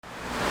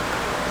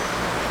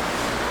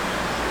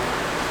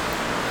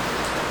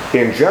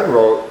In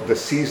general, the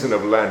season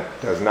of Lent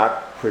does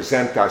not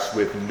present us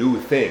with new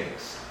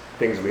things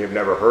we have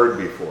never heard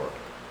before.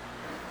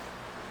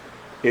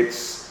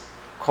 It's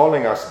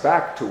calling us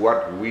back to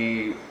what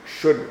we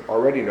should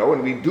already know,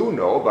 and we do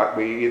know, but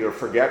we either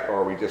forget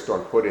or we just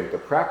don't put into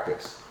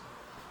practice.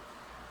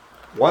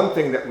 One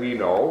thing that we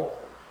know,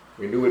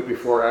 we knew it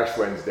before Ash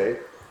Wednesday,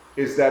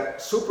 is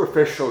that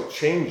superficial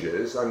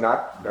changes are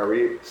not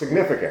very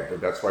significant,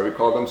 and that's why we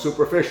call them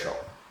superficial.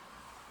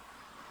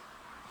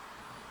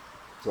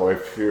 So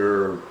if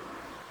you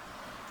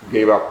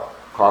gave up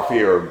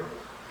coffee or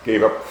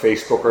gave up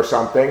Facebook or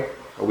something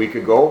a week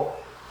ago,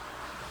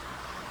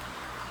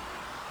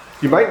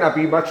 you might not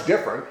be much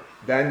different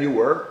than you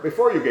were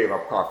before you gave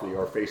up coffee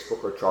or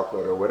Facebook or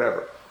chocolate or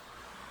whatever.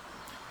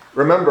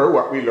 Remember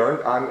what we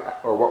learned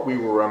or what we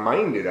were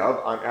reminded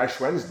of on Ash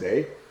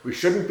Wednesday. We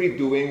shouldn't be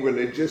doing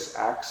religious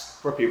acts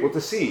for people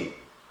to see.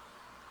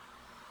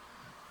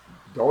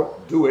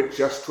 Don't do it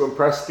just to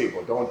impress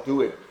people. Don't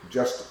do it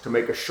just to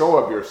make a show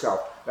of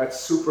yourself. That's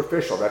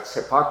superficial. That's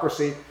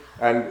hypocrisy.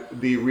 And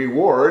the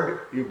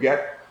reward you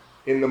get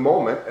in the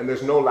moment, and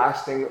there's no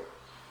lasting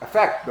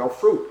effect, no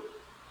fruit.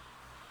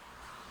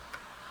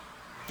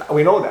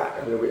 We know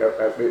that. I mean,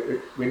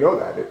 we know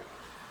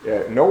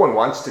that. No one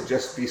wants to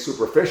just be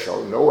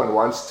superficial. No one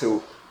wants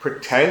to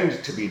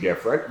pretend to be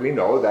different. We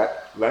know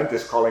that Lent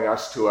is calling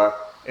us to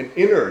an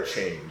inner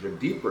change, a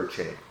deeper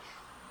change.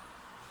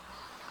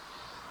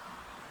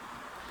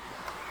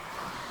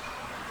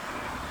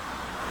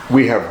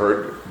 We have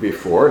heard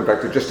before, in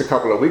fact, just a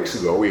couple of weeks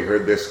ago, we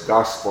heard this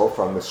gospel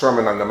from the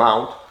Sermon on the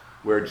Mount,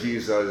 where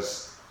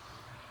Jesus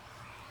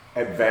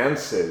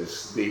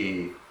advances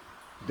the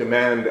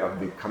demand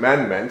of the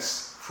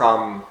commandments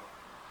from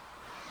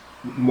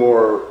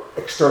more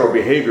external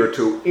behavior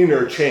to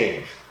inner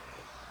change.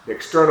 The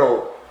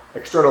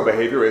external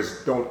behavior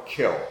is don't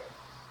kill.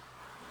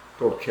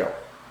 Don't kill.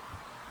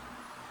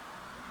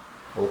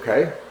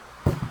 Okay?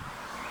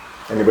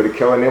 Anybody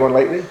kill anyone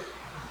lately?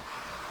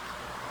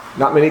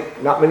 Not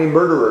many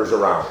murderers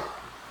around.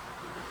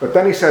 But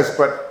then he says,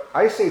 but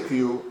I say to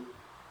you,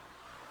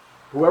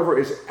 whoever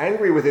is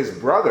angry with his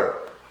brother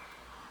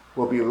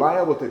will be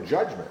liable to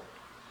judgment.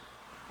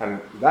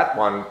 And that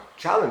one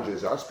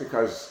challenges us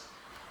because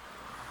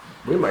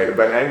we might have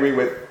been angry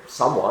with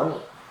someone,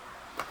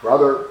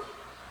 brother,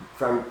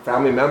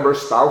 family member,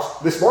 spouse,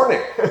 this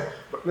morning.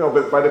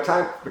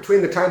 But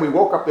between the time we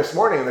woke up this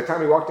morning and the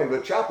time we walked into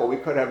the chapel, we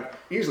could have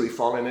easily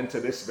fallen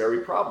into this very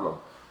problem.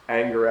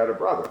 Anger at a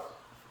brother,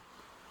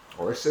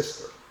 or a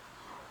sister,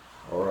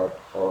 or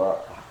a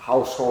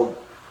household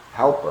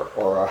helper,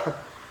 or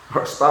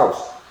a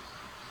spouse.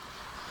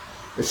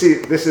 You see,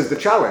 this is the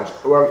challenge.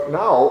 Well,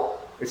 now,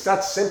 it's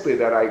not simply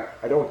that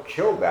I don't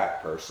kill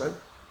that person,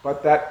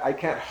 but that I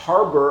can't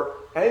harbor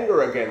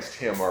anger against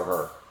him or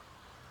her.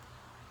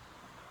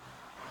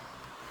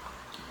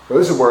 So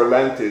this is where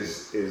Lent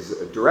is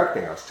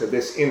directing us to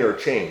this inner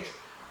change.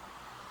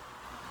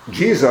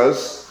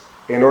 Jesus,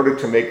 in order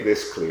to make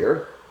this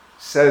clear,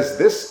 says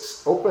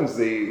this, opens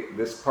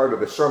this part of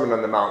the Sermon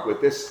on the Mount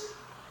with this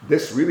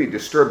really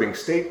disturbing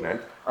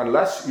statement: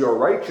 unless your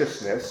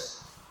righteousness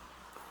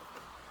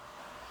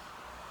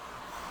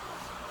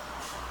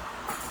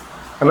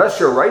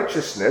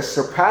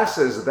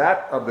surpasses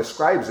that of the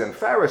scribes and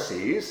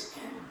Pharisees,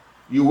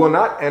 you will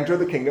not enter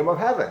the kingdom of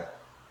heaven.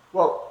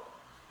 Well,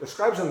 the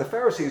scribes and the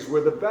Pharisees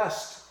were the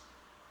best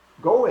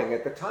going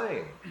at the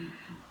time.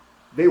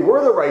 They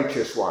were the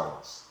righteous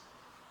ones.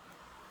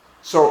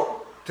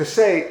 So to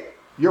say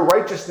your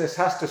righteousness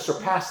has to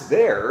surpass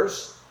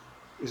theirs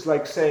is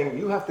like saying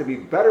you have to be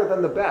better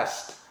than the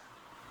best.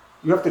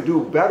 You have to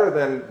do better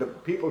than the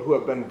people who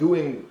have been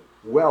doing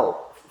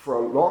well for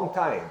a long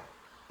time.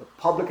 The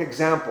public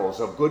examples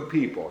of good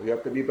people. You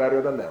have to be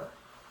better than them.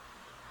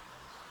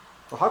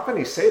 Well, how can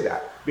he say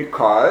that?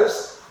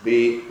 Because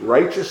the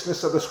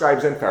righteousness of the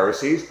scribes and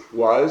Pharisees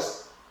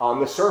was on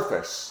the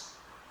surface.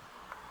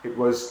 It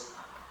was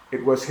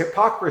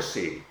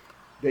hypocrisy.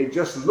 They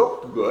just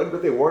looked good,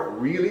 but they weren't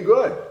really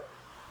good.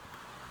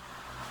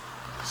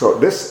 So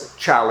this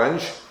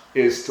challenge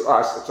is to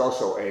us, it's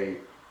also a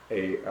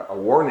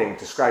warning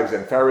to scribes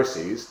and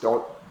Pharisees.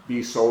 Don't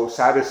be so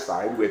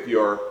satisfied with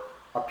your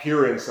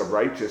appearance of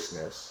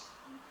righteousness.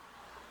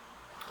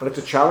 But it's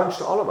a challenge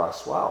to all of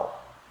us. Wow.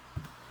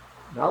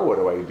 Now what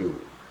do?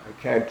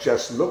 I can't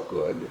just look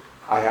good.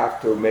 I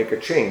have to make a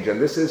change.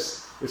 And this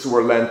is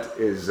where Lent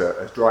is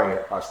drawing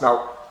us.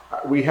 Now,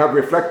 we have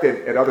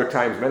reflected at other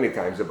times, many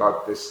times,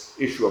 about this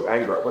issue of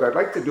anger. What I'd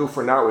like to do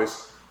for now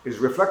is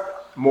reflect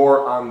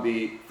more on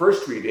the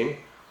first reading,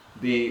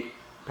 the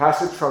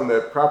passage from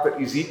the prophet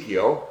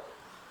Ezekiel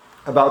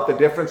about the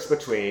difference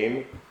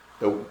between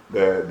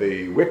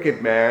the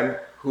wicked man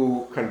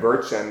who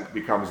converts and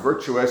becomes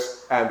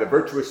virtuous and the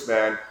virtuous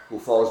man who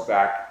falls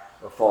back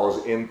or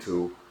falls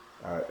into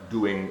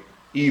doing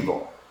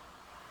evil.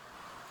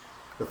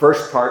 The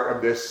first part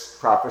of this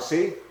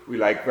prophecy we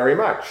like very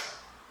much.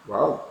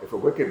 Well, if a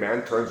wicked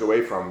man turns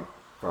away from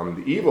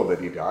the evil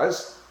that he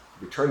does,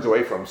 if he turns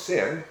away from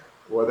sin,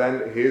 well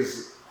then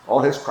his All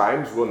his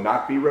crimes will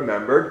not be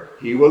remembered.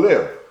 He will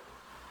live.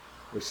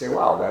 We say,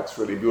 wow, that's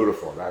really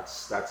beautiful. That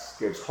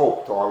gives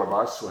hope to all of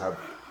us who have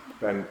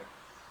been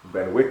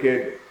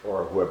wicked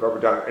or who have ever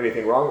done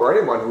anything wrong, or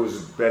anyone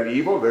who's been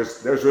evil.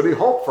 There's really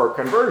hope for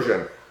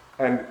conversion.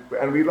 And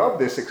we love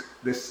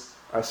this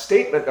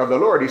statement of the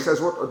Lord. He says,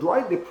 well, do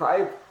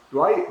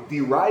I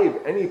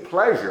derive any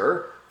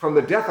pleasure from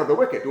the death of the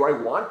wicked? Do I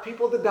want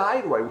people to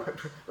die? Do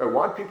I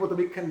want people to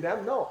be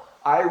condemned? No.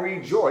 I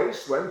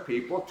rejoice when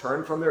people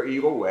turn from their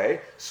evil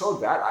way so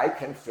that I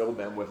can fill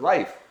them with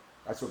life.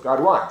 That's what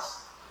God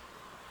wants.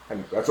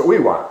 And that's what we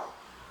want.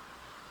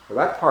 So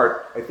that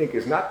part, I think,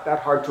 is not that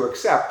hard to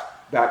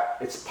accept, that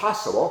it's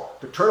possible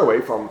to turn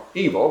away from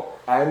evil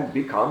and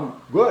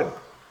become good.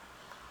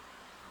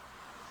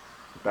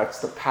 That's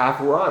the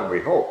path we're on, we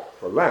hope,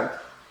 for Lent.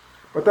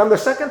 But then the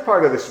second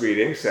part of this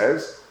reading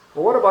says,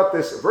 well, what about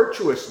this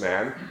virtuous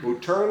man who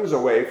turns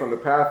away from the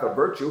path of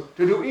virtue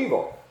to do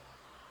evil?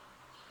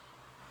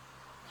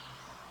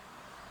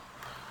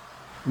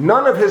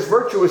 None of his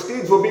virtuous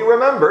deeds will be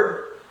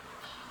remembered.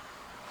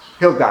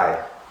 He'll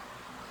die.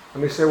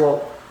 And we say,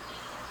 well,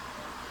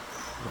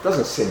 it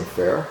doesn't seem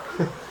fair.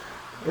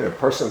 A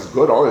person's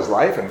good all his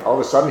life, and all of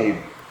a sudden he,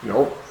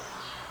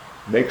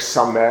 makes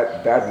some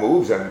bad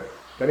moves, and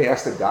then he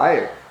has to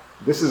die.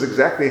 This is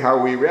exactly how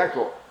we react.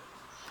 Well,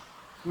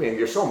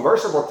 you're so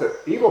merciful to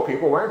evil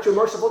people. Why aren't you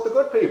merciful to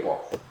good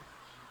people?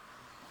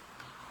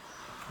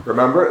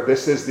 Remember,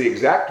 this is the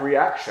exact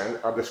reaction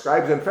of the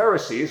scribes and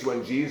Pharisees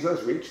when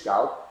Jesus reached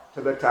out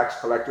to the tax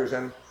collectors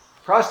and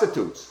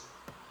prostitutes.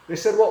 They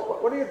said, well,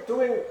 what are you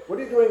doing? What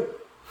are you doing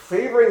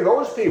favoring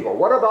those people?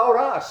 What about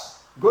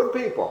us, good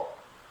people?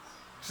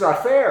 It's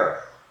not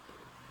fair.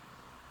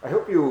 I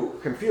hope you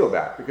can feel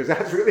that, because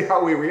that's really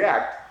how we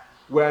react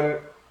when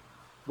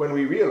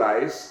we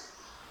realize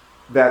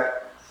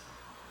that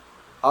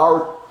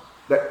our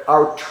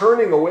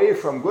turning away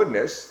from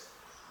goodness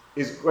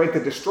is going to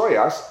destroy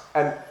us,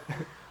 and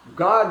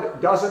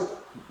God doesn't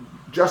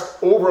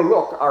just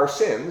overlook our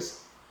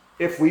sins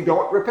if we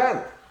don't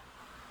repent.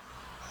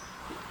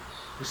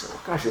 You say,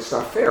 oh gosh, it's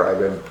not fair. I've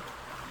been,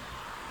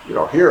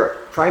 here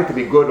trying to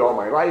be good all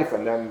my life,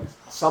 and then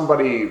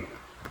somebody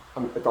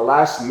at the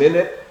last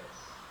minute,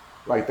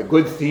 like the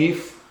good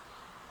thief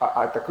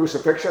at the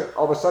crucifixion,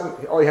 all of a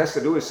sudden, all he has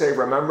to do is say,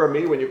 remember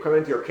me when you come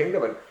into your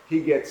kingdom, and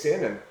he gets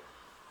in, and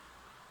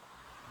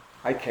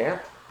I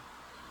can't.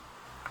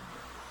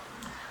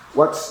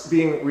 What's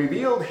being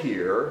revealed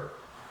here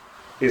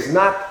is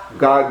not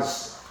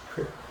God's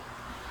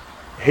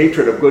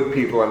hatred of good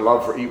people and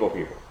love for evil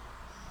people.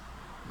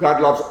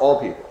 God loves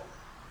all people.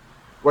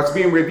 What's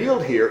being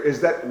revealed here is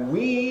that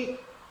we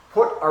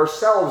put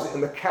ourselves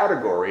in the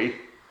category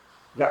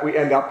that we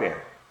end up in.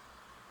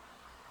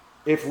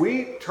 If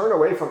we turn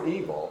away from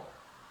evil,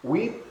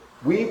 we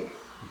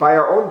by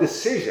our own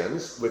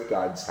decisions, with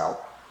God's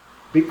help,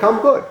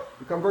 become good,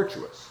 become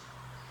virtuous.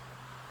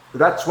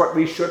 That's what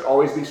we should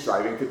always be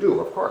striving to do,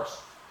 of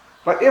course.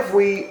 But if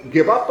we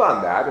give up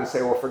on that and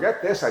say, well,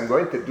 forget this, I'm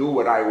going to do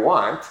what I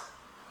want,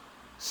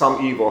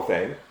 some evil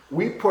thing,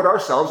 we put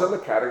ourselves in the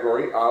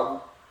category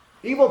of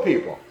evil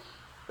people.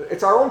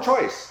 It's our own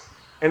choice.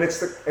 And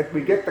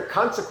we get the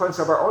consequence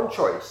of our own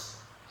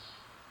choice.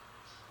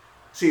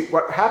 See,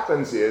 what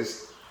happens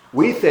is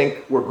we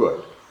think we're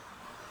good.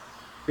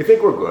 We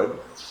think we're good,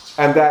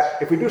 and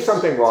that if we do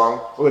something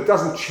wrong, well, it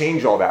doesn't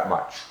change all that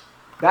much.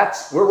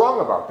 We're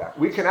wrong about that.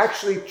 We can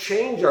actually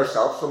change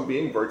ourselves from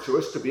being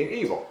virtuous to being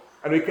evil.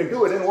 And we can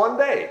do it in one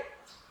day.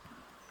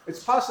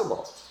 It's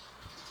possible.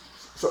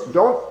 So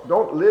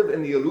don't live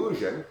in the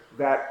illusion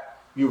that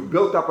you've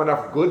built up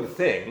enough good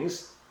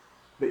things,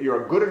 that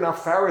you're a good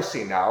enough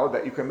Pharisee now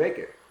that you can make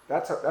it.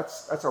 That's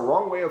a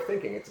wrong way of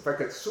thinking. In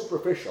fact, it's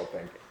superficial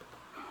thinking.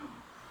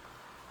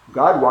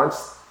 God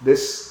wants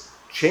this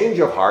change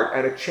of heart,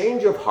 and a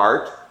change of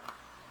heart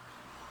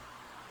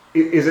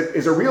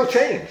is a real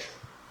change.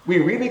 We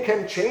really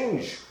can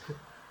change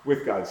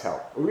with God's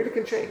help. We really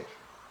can change.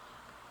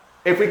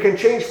 If we can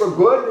change for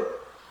good,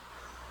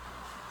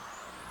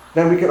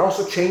 then we can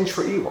also change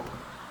for evil.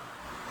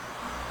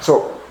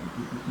 So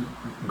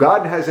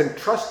God has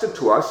entrusted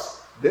to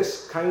us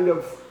this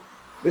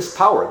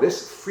power,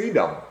 this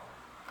freedom,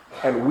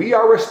 and we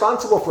are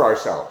responsible for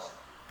ourselves.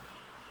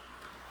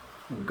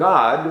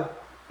 God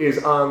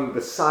is on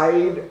the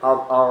side of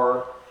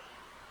our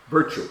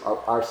virtue, of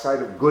our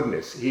side of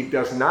goodness. He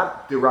does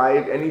not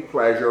derive any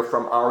pleasure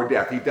from our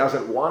death. He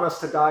doesn't want us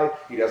to die.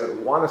 He doesn't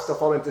want us to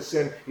fall into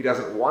sin. He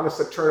doesn't want us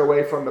to turn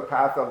away from the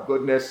path of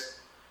goodness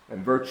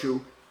and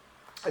virtue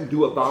and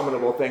do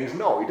abominable things.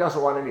 No, he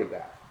doesn't want any of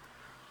that.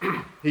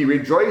 He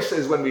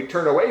rejoices when we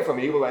turn away from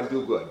evil and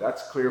do good.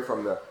 That's clear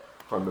from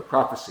the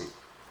prophecy.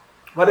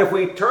 But if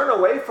we turn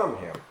away from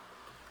him,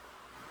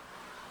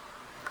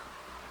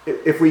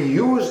 if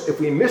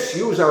we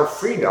misuse our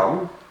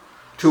freedom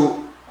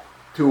to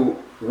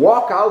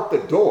walk out the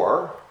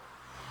door,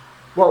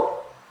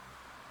 well,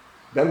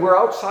 then we're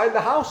outside the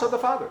house of the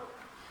Father.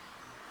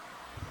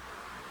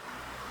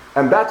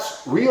 And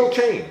that's real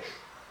change.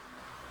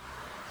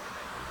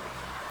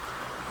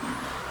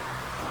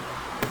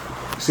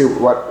 See,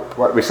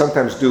 what we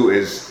sometimes do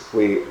is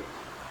we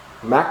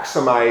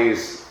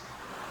maximize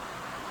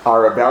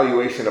our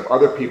evaluation of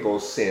other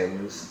people's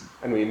sins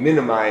and we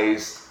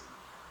minimize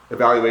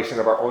evaluation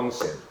of our own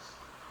sins.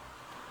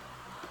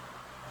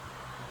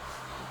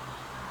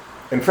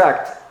 In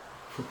fact,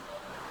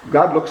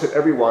 God looks at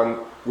everyone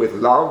with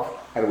love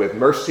and with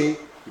mercy.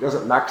 He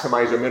doesn't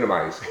maximize or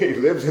minimize.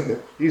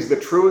 He's the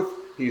truth.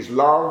 He's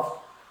love.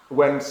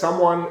 When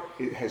someone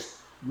has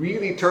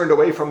really turned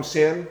away from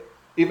sin,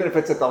 even if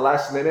it's at the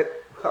last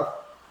minute,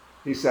 well,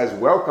 he says,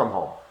 welcome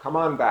home. Come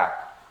on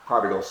back,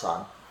 prodigal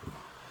son.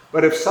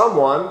 But if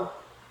someone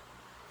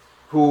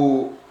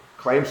who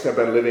claims to have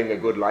been living a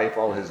good life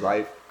all his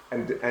life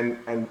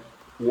and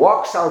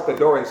walks out the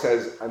door and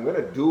says, I'm going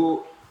to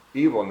do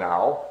evil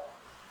now,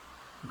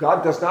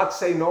 God does not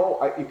say,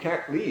 no, you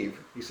can't leave.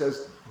 He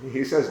says,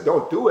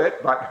 don't do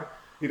it, but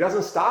he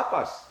doesn't stop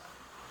us.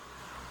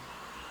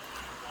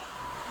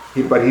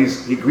 He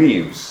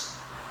grieves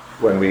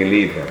when we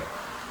leave him,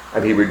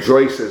 and he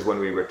rejoices when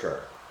we return.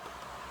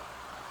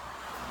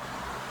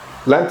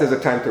 Lent is a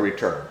time to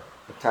return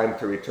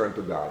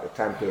to God, a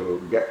time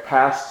to get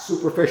past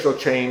superficial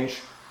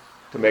change,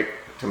 to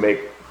make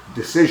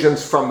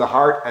decisions from the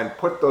heart and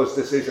put those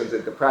decisions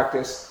into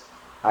practice.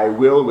 I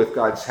will, with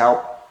God's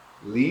help,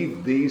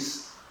 leave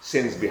these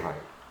sins behind.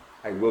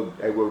 I will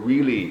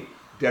really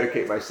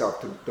dedicate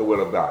myself to the will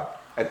of God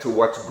and to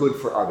what's good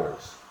for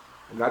others.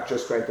 I'm not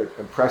just trying to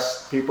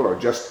impress people or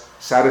just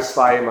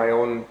satisfy my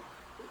own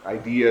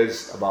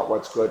ideas about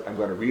what's good. I'm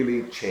going to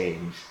really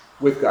change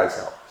with God's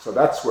help. So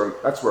that's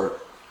where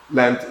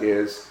Lent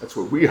is. That's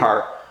where we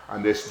are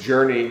on this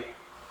journey.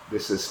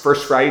 This is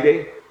First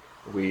Friday.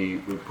 We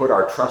put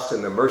our trust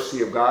in the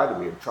mercy of God.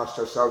 We entrust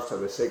ourselves to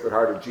the Sacred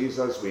Heart of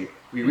Jesus. We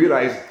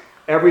realize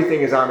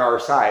everything is on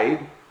our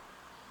side.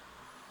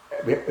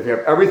 We have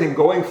everything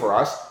going for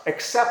us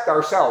except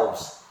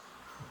ourselves.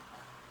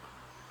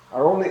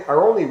 Our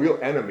only real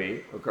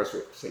enemy, of course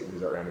Satan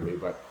is our enemy,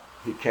 but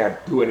he can't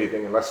do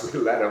anything unless we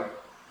let him.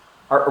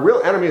 Our real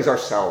enemy is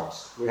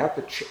ourselves. We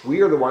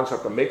are the ones who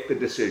have to make the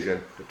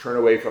decision to turn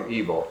away from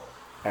evil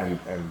and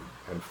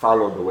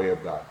follow the way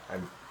of God.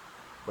 And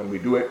when we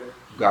do it,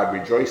 God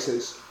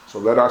rejoices. So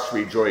let us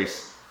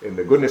rejoice in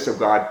the goodness of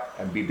God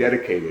and be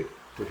dedicated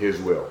to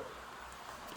his will.